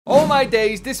Oh my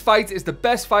days, this fight is the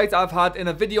best fight I've had in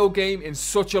a video game in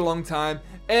such a long time.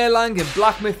 Erlang In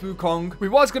Black Myth Wukong. We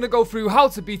was going to go through how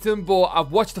to beat him, but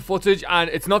I've watched the footage and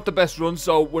it's not the best run,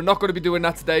 so we're not going to be doing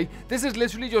that today. This is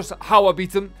literally just how I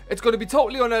beat him. It's going to be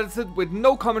totally unedited with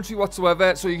no commentary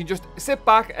whatsoever, so you can just sit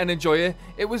back and enjoy it.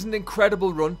 It was an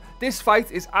incredible run. This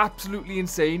fight is absolutely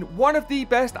insane. One of the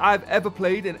best I've ever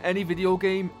played in any video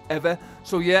game ever.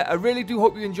 So yeah, I really do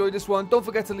hope you enjoyed this one. Don't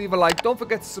forget to leave a like, don't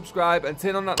forget to subscribe and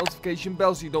turn on that notification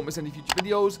bell so you don't miss any future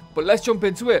videos. But let's jump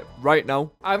into it right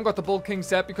now. I haven't got the Bull King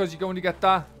set because you can only get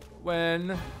that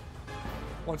when...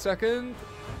 1 second.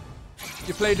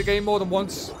 You played the game more than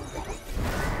once.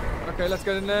 Okay, let's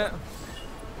get in there.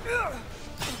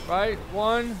 Right,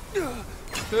 1,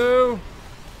 2,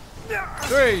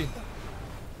 3.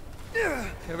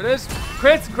 Here it is.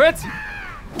 Crit, crit.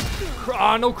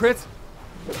 Ah, no crit.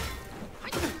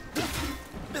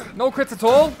 No crits at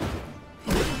all.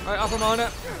 Right, up him on it.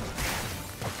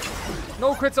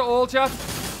 No crits at all, chat.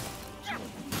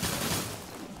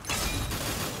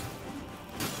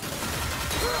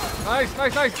 Nice,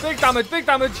 nice, nice. Big damage, big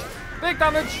damage, big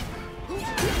damage.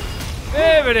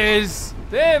 There it is.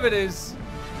 There it is.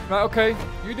 Right, okay.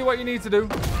 You do what you need to do.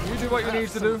 You do what you need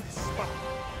to do.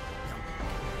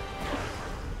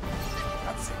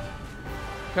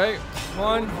 Okay,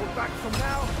 1,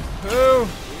 2,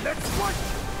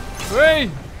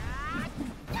 3.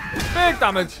 Big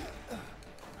damage.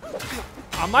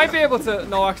 I might be able to.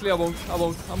 No, actually, I won't. I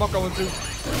won't. I'm not going to.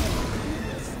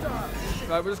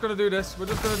 Right, we're just gonna do this. We're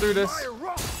just gonna do this.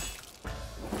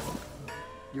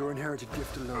 Your inherited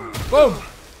gift alone. Boom.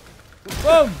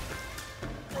 Boom.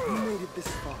 You made it this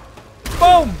far.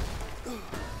 Boom.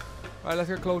 Right, let's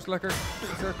get close, Lecker.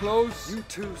 Let's get close. You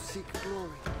too seek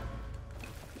glory.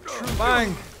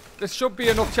 Bang. This should be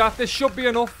enough, chat. This should be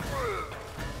enough.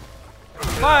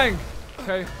 Bang.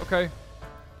 Okay, okay.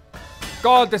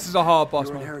 God, this is a hard boss,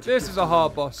 man. This is a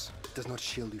hard boss. Does not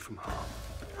shield you from harm.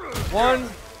 1,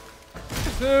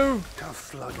 2,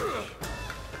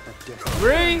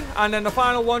 3, and then the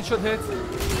final one should hit.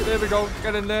 There we go.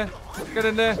 Get in there. Get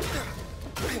in there.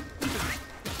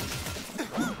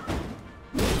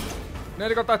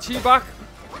 Nearly got that chi back.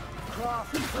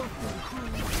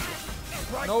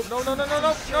 No, no, no, no, no, no,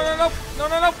 no, no, no, no,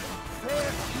 no, no.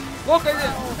 Look,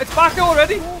 it's back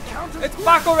already. It's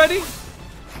back already.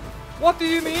 What do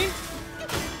you mean?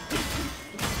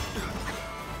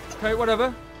 Okay,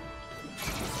 whatever.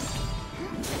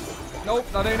 Nope,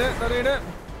 that ain't it. That ain't it.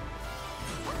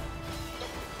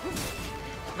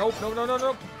 Nope, no, no, no,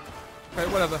 no. Okay,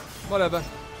 whatever. Whatever.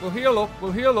 We'll heal up.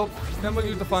 We'll heal up. Then we'll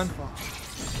use the fan.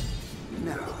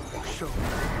 Now, show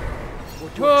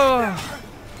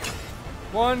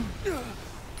 1,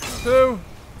 2.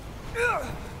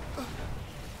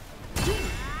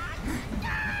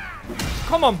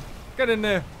 Come on. Get in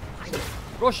there.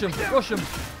 Rush him. Rush him.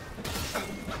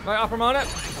 Right, up him on it.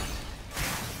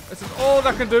 This is all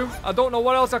I can do. I don't know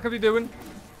what else I could be doing.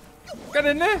 Get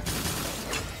in there.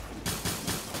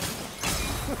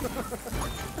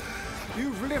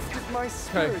 You've lifted my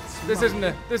spirits. Okay, this isn't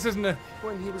it. This isn't it.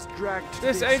 When he was dragged to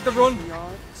this ain't the run.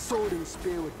 Yard, sword and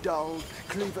spear were dulled,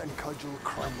 cleaver and cudgel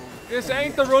crumbled. This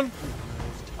ain't the run.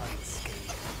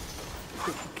 Unscathed.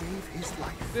 But he gave his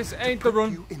life. This ain't the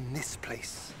run. You in this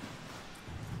place.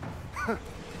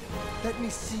 Let me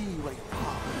see where your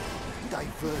path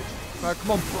diverged. Right,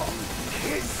 come on. From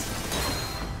his.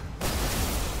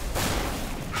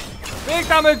 Big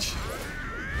damage.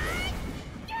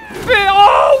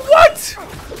 Oh, what?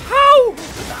 How?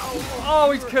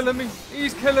 Oh, he's killing me.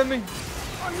 He's killing me.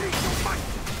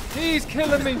 He's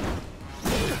killing me.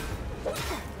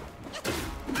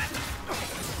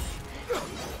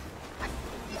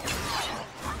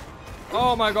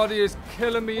 Oh my god, he is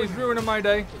killing me. He's ruining my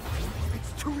day.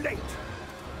 It's too late.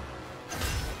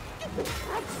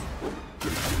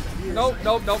 No,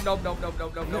 no, no, no, no, no, no,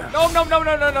 no, no, no, no,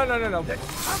 no, no, no, no, no, no.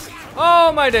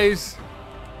 Oh my days.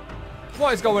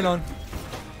 What is going on?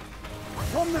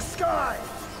 From the sky,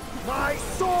 my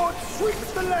sword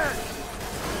sweeps the land.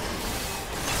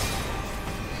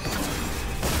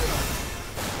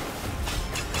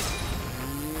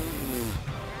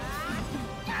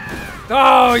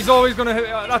 Oh, he's always gonna hit.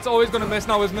 That's always gonna miss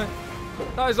now, isn't it?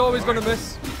 That is always gonna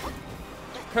miss.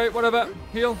 Okay, whatever.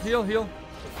 Heal, heal, heal.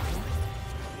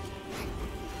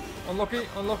 Unlucky,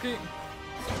 unlucky,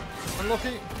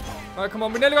 unlucky. Alright, come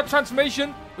on. We nearly got the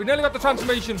transformation. We nearly got the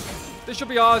transformation. This should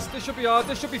be ours. This should be ours.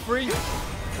 This should be free.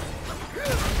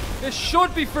 This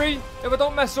should be free if I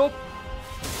don't mess up.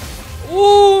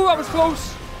 Ooh, that was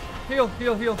close. Heal,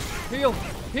 heal, heal, heal,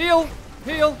 heal,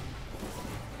 heal.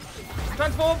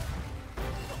 Transform.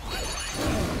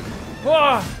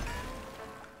 Whoa.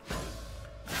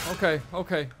 Okay,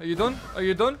 okay. Are you done? Are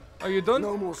you done? Are you done?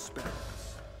 No more spells.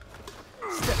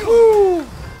 Woo!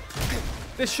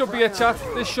 This should be a chat.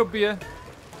 This should be a.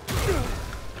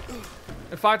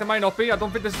 In fact, it might not be. I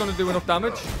don't think this is going to do enough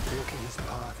damage.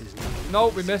 No,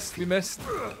 we missed. We missed.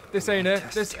 This ain't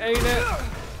it. This ain't it.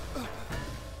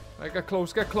 Right, get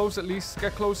close. Get close at least.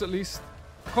 Get close at least.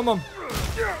 Come on.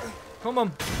 Come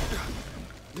on.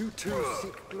 You too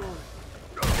seek glory.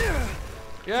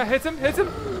 Yeah, hit him. Hit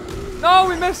him. No,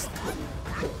 we missed.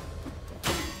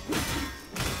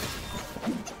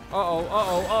 Uh-oh.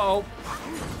 Uh-oh. Uh-oh.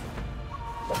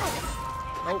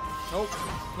 Nope. Nope.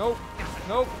 Nope.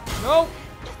 Nope. Nope.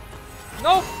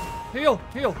 Nope. Heal.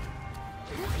 Heal.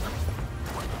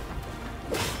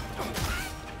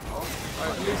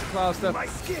 Alright, at least class step. My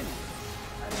skin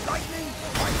and lightning,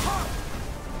 my heart.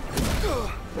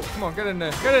 Come on, get in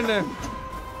there. Get in there.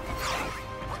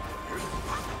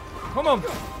 Come on.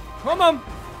 Come on.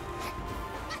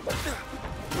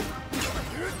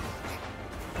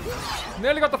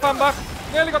 Nearly got the fan back.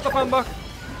 Nearly got the fan back.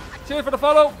 Cheer for the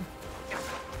follow.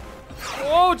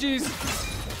 Oh, jeez.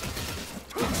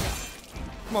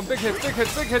 Come on, big hits, big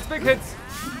hits, big hits, big hits.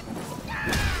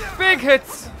 Big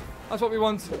hits. That's what we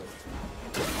want.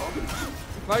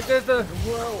 Right, there's the...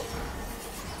 Well,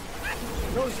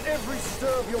 knows every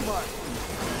stir of your mind.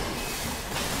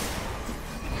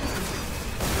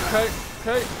 Okay,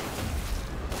 okay.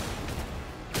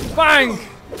 Bang!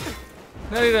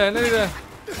 Nearly there, nearly there.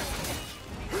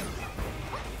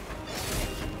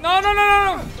 No, no, no,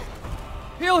 no, no!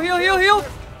 Heal, heal, heal, heal!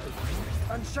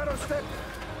 And shadow step.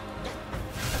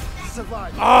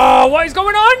 Survive. Oh, what is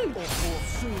going on? Or fall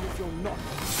soon if you're not.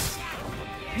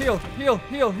 Heal, heal,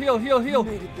 heal, heal, heal, heal.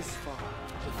 You made it this far.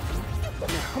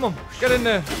 Come on, get in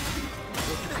there.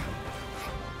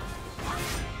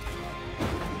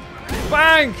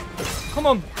 Bang! Come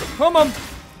on, come on.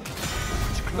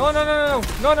 No, no, no, no, no,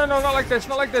 no, no, no, not like this,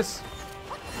 not like this.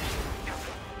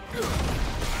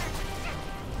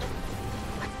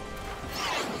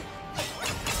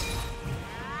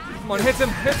 Come on, hit him,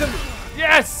 hit him.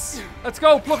 Yes! Let's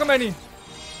go, pluck him any.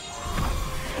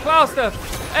 Cloud step.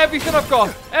 Everything I've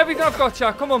got,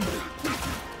 chat. Come on.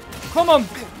 Come on,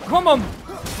 come on.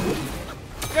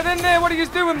 Get in there, what are you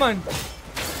doing, man?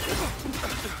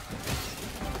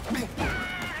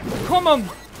 Come on.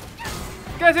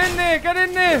 Get in there, get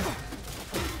in there.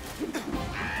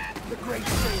 The great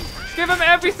sage. Give him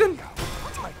everything.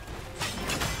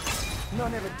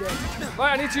 None ever dead.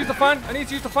 Right, I need to use the fan. I need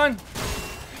to use the fan.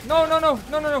 No, no, no,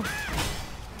 no, no, no.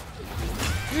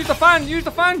 Use the fan, use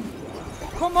the fan.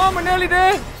 Come on, we're nearly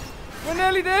there. We're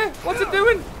nearly there. What's it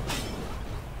doing?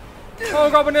 Oh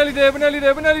god, we're nearly there, we're nearly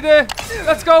there, we're nearly there.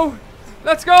 Let's go.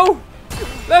 Let's go.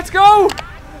 Let's go.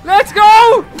 Let's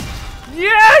go.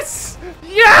 Yes.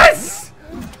 Yes.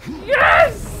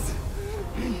 Yes.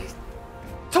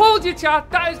 Told you, chat.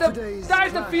 That is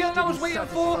the feeling I was waiting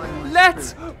for.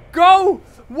 Let's go.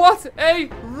 What a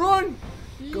run.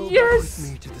 Go back Yes.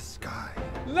 with me to the sky.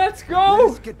 Let's go.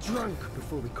 Let's get drunk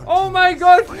before we continue. Oh my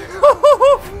god.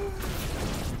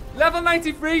 Level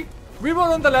 93. We were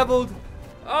under leveled.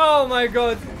 Oh my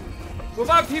god. We've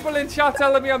had people in chat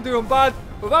telling me I'm doing bad.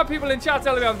 We've had people in chat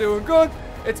telling me I'm doing good.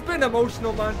 It's been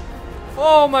emotional, man.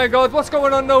 Oh my god. What's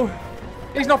going on now?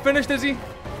 He's not finished, is he?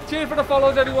 Cheers for the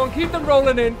follows, everyone. Keep them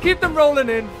rolling in. Keep them rolling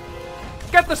in.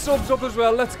 Get the subs up as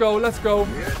well. Let's go. Let's go.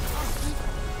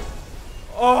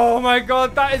 Oh my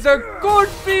god. That is a good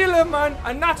feeling, man.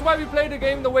 And that's why we play the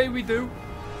game the way we do.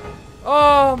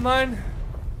 Oh, man.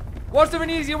 Was there an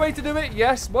easier way to do it?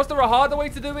 Yes. Was there a harder way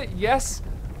to do it? Yes.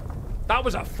 That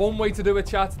was a fun way to do it,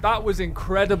 chat. That was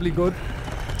incredibly good.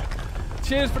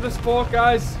 Cheers for the support,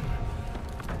 guys.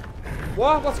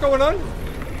 What? What's going on?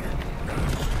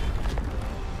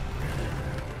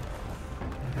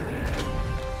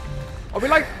 Are we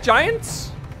like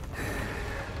giants?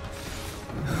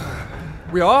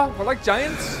 We are? We're like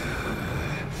giants?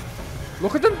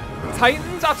 Look at them.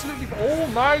 Titans, absolutely. Oh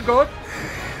my god.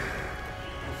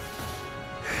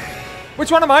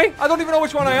 Which one am I? I don't even know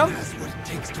which one I am.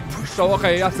 So,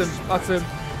 okay, that's him. That's him.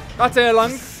 That's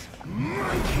Erlang.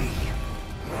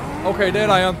 Okay, there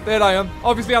I am. There I am.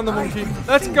 Obviously, I'm the monkey.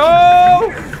 Let's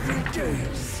go!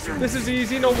 This is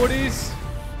easy, no worries.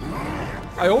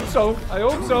 I hope so. I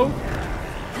hope so.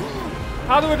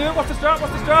 How do I do it? What's the strat?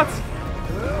 What's the strat?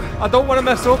 I don't want to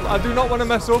mess up. I do not want to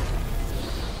mess up.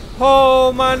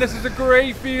 Oh, man, this is a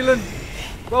great feeling.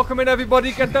 Welcome in,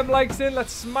 everybody. Get them likes in.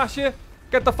 Let's smash it.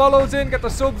 Get the follows in. Get the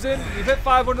subs in. We've hit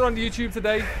 500 on YouTube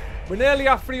today. We're nearly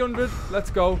at 300. Let's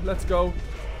go. Let's go.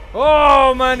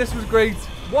 Oh, man, this was great.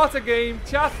 What a game.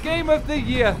 Chat, game of the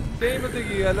year. Game of the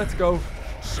year. Let's go.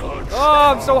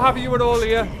 Oh, I'm so happy you were all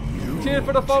here. Cheers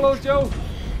for the follow, Joe.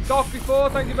 Doc before,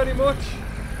 thank you very much.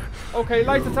 Okay,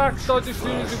 light attacks dodge as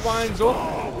soon as it winds up.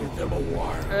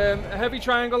 Heavy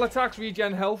triangle attacks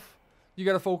regen health. You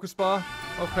get a focus bar.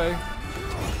 Okay.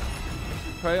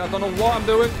 Okay, I don't know what I'm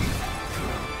doing.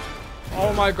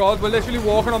 Oh my god, we're literally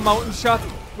walking on mountains, chat.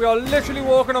 We are literally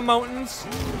walking on mountains.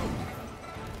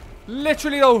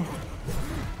 Literally though.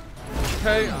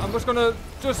 Okay, I'm just gonna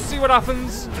see what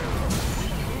happens.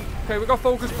 Okay, we got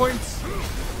focus points.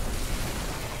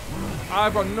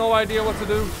 I've got no idea what to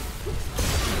do.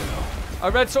 I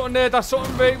read something there that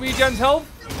something regens health.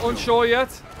 Unsure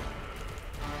yet.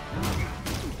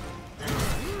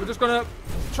 We're just gonna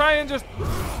try and just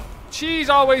cheese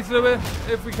our way through it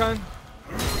if we can.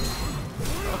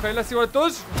 Okay, let's see what it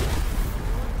does.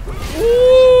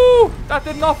 Ooh! That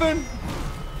did nothing.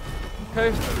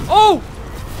 Okay. Oh!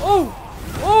 Oh!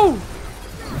 Oh!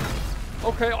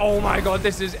 Okay, oh my god,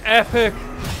 this is epic.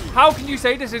 How can you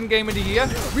say this isn't game of the year?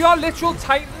 We are literal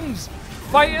titans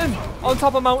fighting on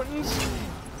top of mountains.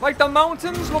 Like, the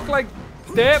mountains look like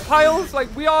dirt piles.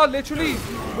 Like, we are literally,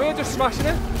 we're just smashing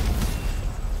it.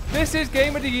 This is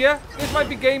game of the year. This might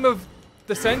be game of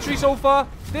the century so far.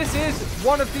 This is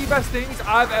one of the best things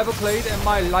I've ever played in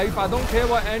my life. I don't care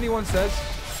what anyone says.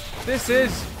 This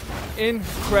is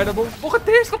incredible. Look at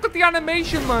this. Look at the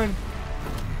animation, man.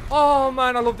 Oh,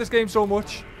 man, I love this game so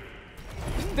much.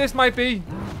 This might be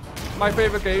my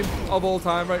favorite game of all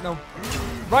time right now.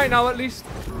 Right now, at least.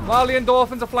 While the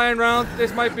endorphins are flying around,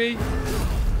 this might be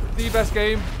the best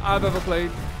game I've ever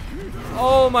played.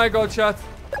 Oh, my God, chat.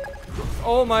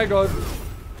 Oh, my God.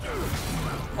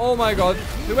 Oh, my God.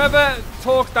 Whoever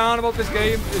talks down about this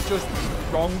game is just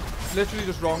wrong. Literally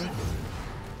just wrong.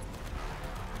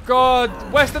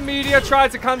 God, Western media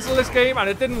tried to cancel this game and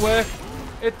it didn't work.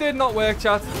 It did not work,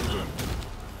 chat.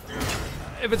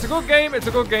 If it's a good game, it's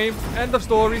a good game. End of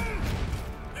story.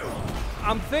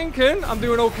 I'm thinking I'm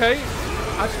doing okay.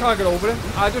 I just can't get over it.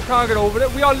 I just can't get over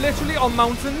it. We are literally on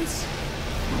mountains.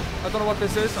 I don't know what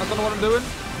this is. I don't know what I'm doing.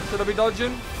 Should I be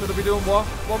dodging? Should I be doing what?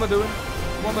 What am I doing?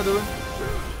 What am I doing?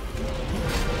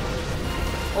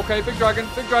 Okay, big dragon.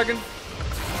 Big dragon.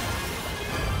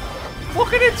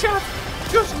 Look at it, chat.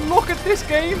 Just look at this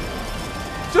game.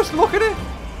 Just look at it.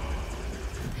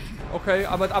 Okay,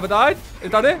 have I died?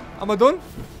 Is that it? Am I done?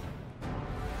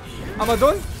 Am I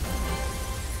done?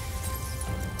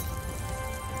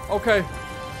 Okay.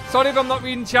 Sorry if I'm not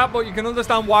reading chat, but you can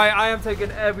understand why I am taking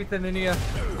everything in here.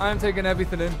 I am taking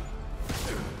everything in.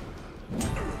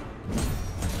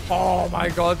 Oh my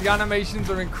god, the animations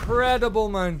are incredible,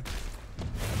 man.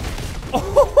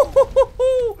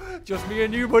 Oh, just me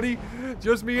and you, buddy.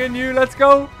 Just me and you. Let's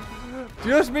go.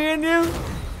 Just me and you.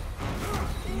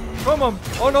 Come on.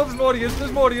 Oh no, there's more of you.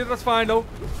 There's more of you. That's fine though.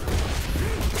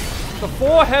 The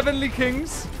 4 heavenly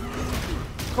kings.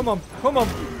 Come on. Come on.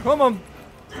 Come on.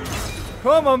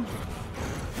 Come on.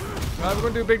 Right, we're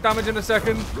going to do big damage in a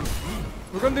second.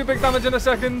 We're going to do big damage in a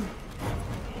second.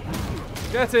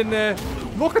 Get in there.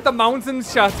 Look at the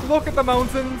mountains, chat. Look at the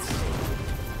mountains.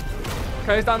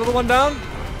 Okay, is that another one down?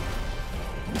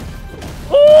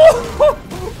 Oh!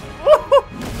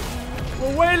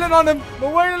 We're wailing on him.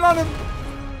 We're wailing on him.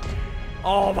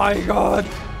 Oh my god.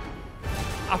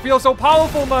 I feel so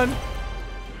powerful, man.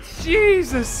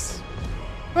 Jesus.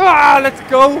 Ah, let's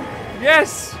go.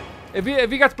 Yes. If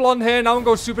he gets blonde hair now and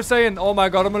goes Super Saiyan, oh my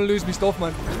god, I'm going to lose my stuff,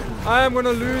 man. I am going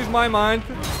to lose my mind.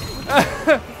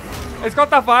 It's got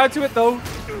that vibe to it, though.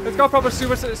 It's got proper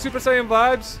Super Saiyan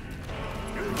vibes.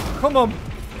 Come on.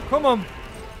 Come on.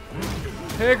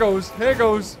 Here goes. Here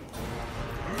goes.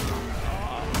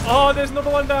 Oh, there's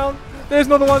another one down. There's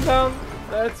another one down.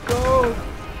 Let's go.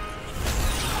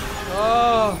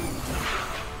 Oh.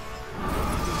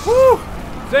 Woo.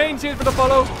 Zane, cheers for the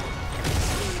follow.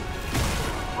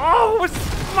 Oh, we're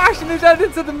smashing his head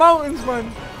into the mountains,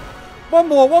 man. One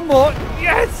more, one more.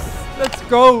 Yes. Let's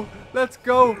go. Let's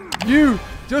go. You.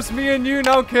 Just me and you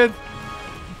now, kid.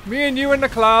 Me and you in the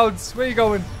clouds. Where are you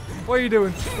going? What are you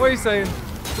doing? What are you saying?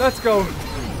 Let's go.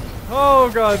 Oh,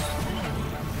 God.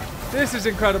 This is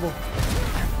incredible.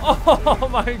 Oh,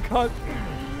 my God.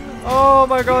 Oh,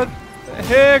 my God.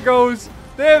 Here goes.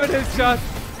 There it is, chat.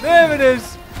 There it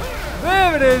is.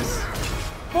 There it is.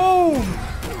 Boom.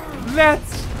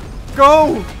 Let's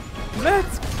go.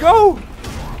 Let's go.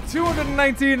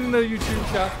 219 in the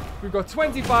YouTube chat. We've got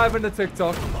 25 in the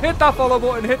TikTok. Hit that follow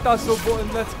button. Hit that sub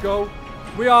button. Let's go.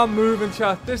 We are moving,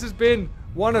 chat. This has been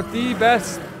one of the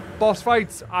best boss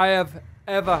fights I have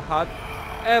ever had.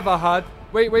 Ever had.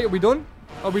 Wait, are we done?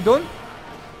 Are we done?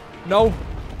 No.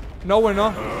 No, we're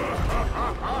not.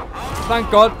 Thank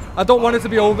God. I don't want it to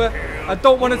be over. I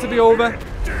don't want it to be over.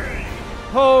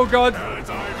 Oh, God.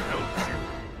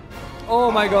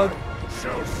 Oh, my God.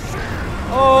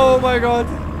 Oh, my God.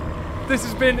 This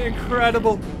has been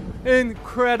incredible.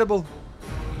 Incredible.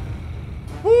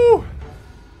 Woo!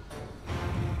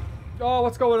 Oh,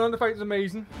 what's going on? The fight is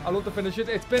amazing. I love to finish it.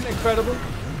 It's been incredible.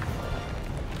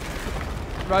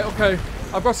 Right, okay.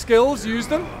 I've got skills. Use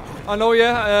them. I know,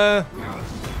 yeah.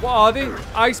 What are they?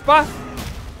 Ice bath.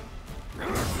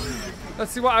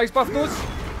 Let's see what ice bath does.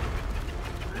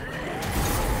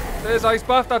 There's ice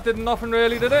bath. That did nothing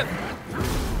really, did it?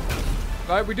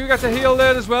 Right, we do get to heal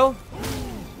there as well.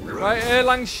 Right,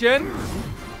 Erlang Shin.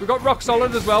 We got rock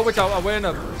solid as well, which I weren't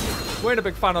a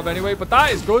big fan of anyway. But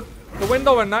that is good. The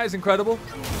window and that is incredible.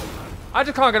 I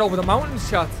just can't get over the mountains,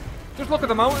 chat. Just look at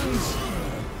the mountains.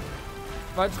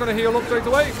 Right, just gonna heal up straight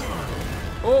away.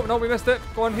 Oh, no, we missed it.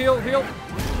 Go on, heal, heal.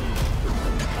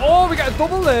 Oh, we get a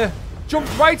double there.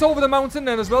 Jumped right over the mountain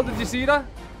then as well. Did you see that?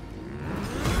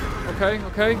 Okay,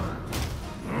 okay.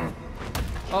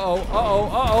 Uh-oh, uh-oh,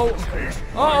 uh-oh.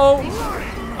 Uh-oh.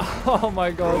 Oh, my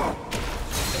God.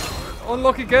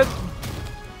 Unlucky, kid.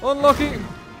 Unlucky.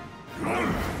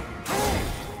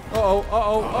 Uh-oh,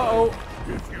 uh-oh, uh-oh.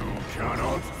 If you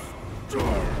cannot,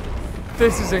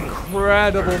 this is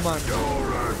incredible, man.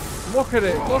 Look at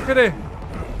it, look at it.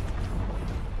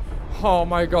 Oh,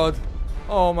 my God.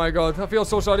 Oh, my God. I feel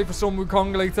so sorry for some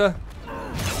Wukong later.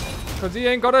 Because he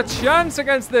ain't got a chance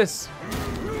against this.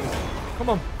 Come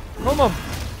on. Come on.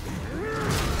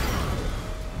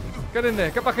 Get in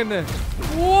there. Get back in there.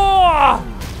 Whoa!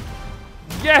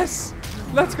 Yes!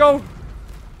 Let's go.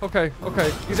 Okay,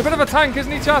 okay. He's a bit of a tank,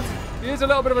 isn't he, chat? He is a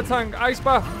little bit of a tank. Ice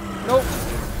bath. Nope.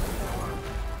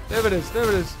 There it is. There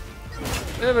it is.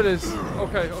 There it is.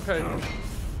 Okay, okay.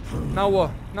 Now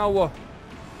what? Now what?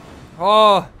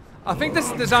 Oh, I think this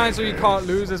is designed so you can't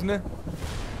lose, isn't it?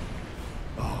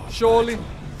 Surely.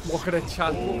 Look at it,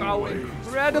 chat. Look how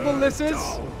incredible this is.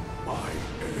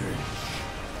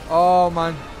 Oh,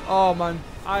 man. Oh, man.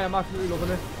 I am absolutely loving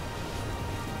it.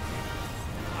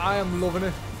 I am loving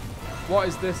it. What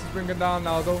is this? It's bringing down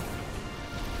now, though.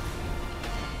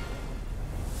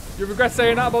 You regret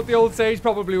saying that about the old sage?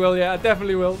 Probably will, yeah. I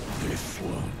definitely will.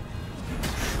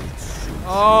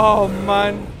 Oh,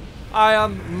 man. I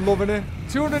am loving it.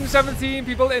 217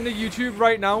 people in the YouTube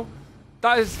right now.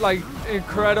 That is, like,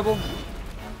 incredible.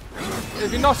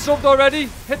 If you're not subbed already,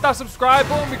 hit that subscribe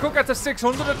button. We could get to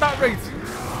 600 at that rate.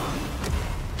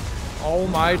 Oh,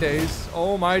 my days.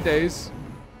 Oh, my days.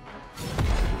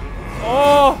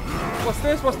 Oh! What's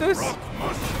this? What's this?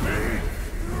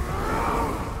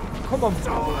 Come on.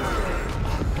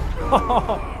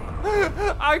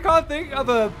 I can't think of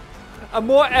a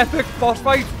more epic boss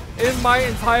fight in my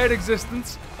entire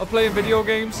existence of playing video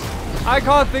games. I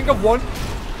can't think of one.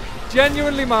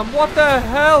 Genuinely, man. What the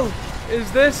hell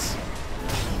is this?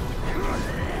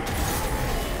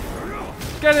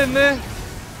 Get in there.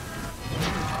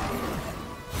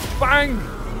 Bang.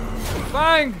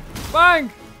 Bang.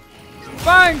 Bang.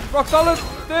 Bang. Rock solid.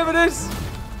 There it is.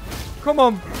 Come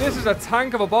on. This is a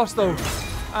tank of a boss, though.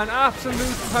 An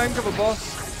absolute tank of a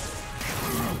boss.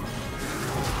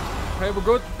 Okay, we're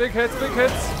good. Big hits, big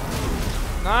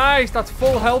hits. Nice. That's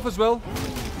full health as well.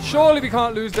 Surely we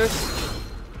can't lose this.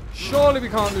 Surely we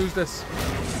can't lose this.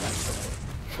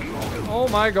 Oh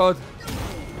my god.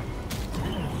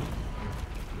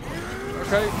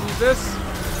 Okay, use this.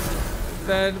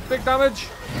 Then big damage.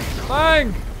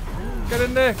 Bang! Get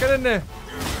in there, get in there.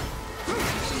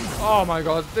 Oh my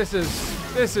god, this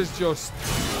is just,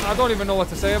 I don't even know what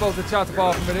to say about the chat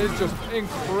apart from it is just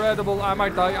incredible. I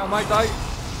might die, I might die.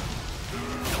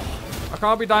 I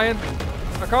can't be dying.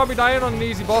 I can't be dying on an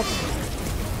easy boss.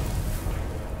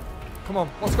 Come on,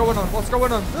 what's going on? What's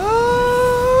going on?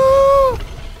 Ah!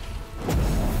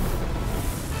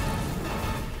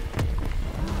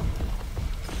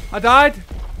 I died.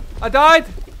 I died.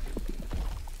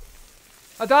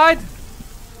 I died.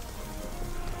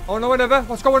 Oh no, whatever.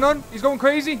 What's going on? He's going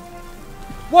crazy.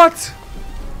 What?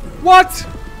 What?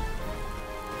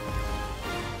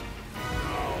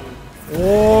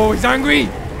 Oh, he's angry.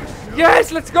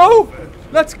 Yes, let's go.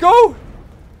 Let's go.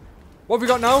 What have we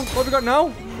got now? What have we got now?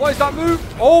 What is that move?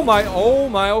 Oh my, oh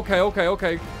my. Okay, okay,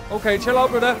 okay. Okay, chill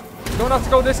out, brother. You don't have to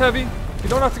go this heavy. You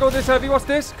don't have to go this heavy. What's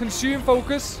this? Consume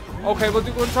focus. Okay,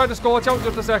 we'll try to scorch out in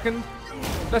just a second.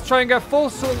 Let's try and get full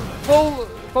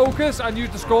focus and use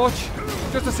the scorch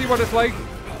just to see what it's like.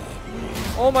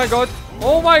 Oh my god.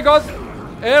 Oh my god.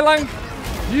 Erlang,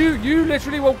 you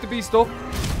literally woke the beast up.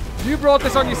 You brought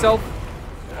this on yourself.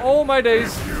 Oh my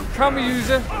days. Can we use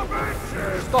it?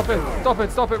 Stop it. Stop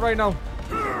it. Stop it right now.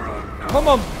 Come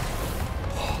on.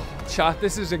 chat.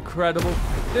 This is incredible.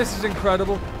 This is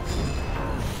incredible.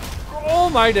 Oh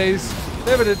my days.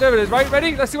 There it is. There it is. Right,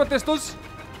 ready? Let's see what this does.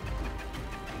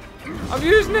 I'm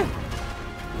using it.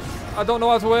 I don't know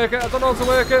how to work it. I don't know how to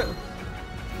work it.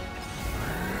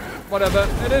 Whatever.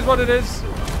 It is what it is.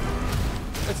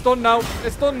 It's done now.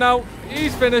 It's done now.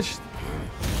 He's finished.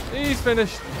 He's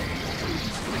finished.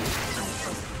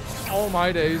 Oh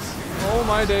my days. Oh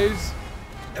my days.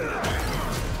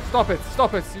 Stop it.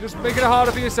 Stop it. You're just making it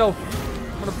harder for yourself.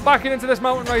 I'm going to back it into this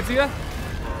mountain right here.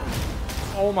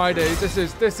 Oh my days.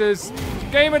 This is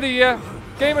game of the year.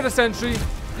 Game of the century.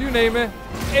 You name it.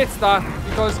 It's that.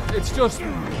 Because it's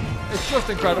just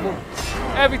incredible.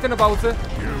 Everything about it.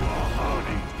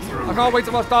 I can't wait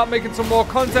till I start making some more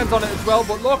content on it as well.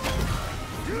 But look.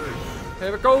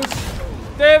 Here it goes.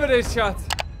 There it is, chat.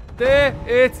 There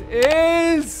it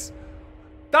is.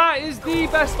 That is the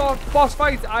best boss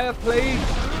fight I have played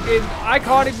in, I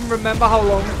can't even remember how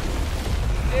long.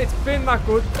 It's been that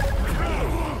good.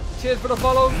 Cheers for the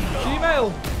follow.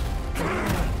 Gmail.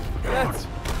 Let's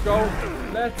go.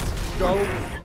 Let's go.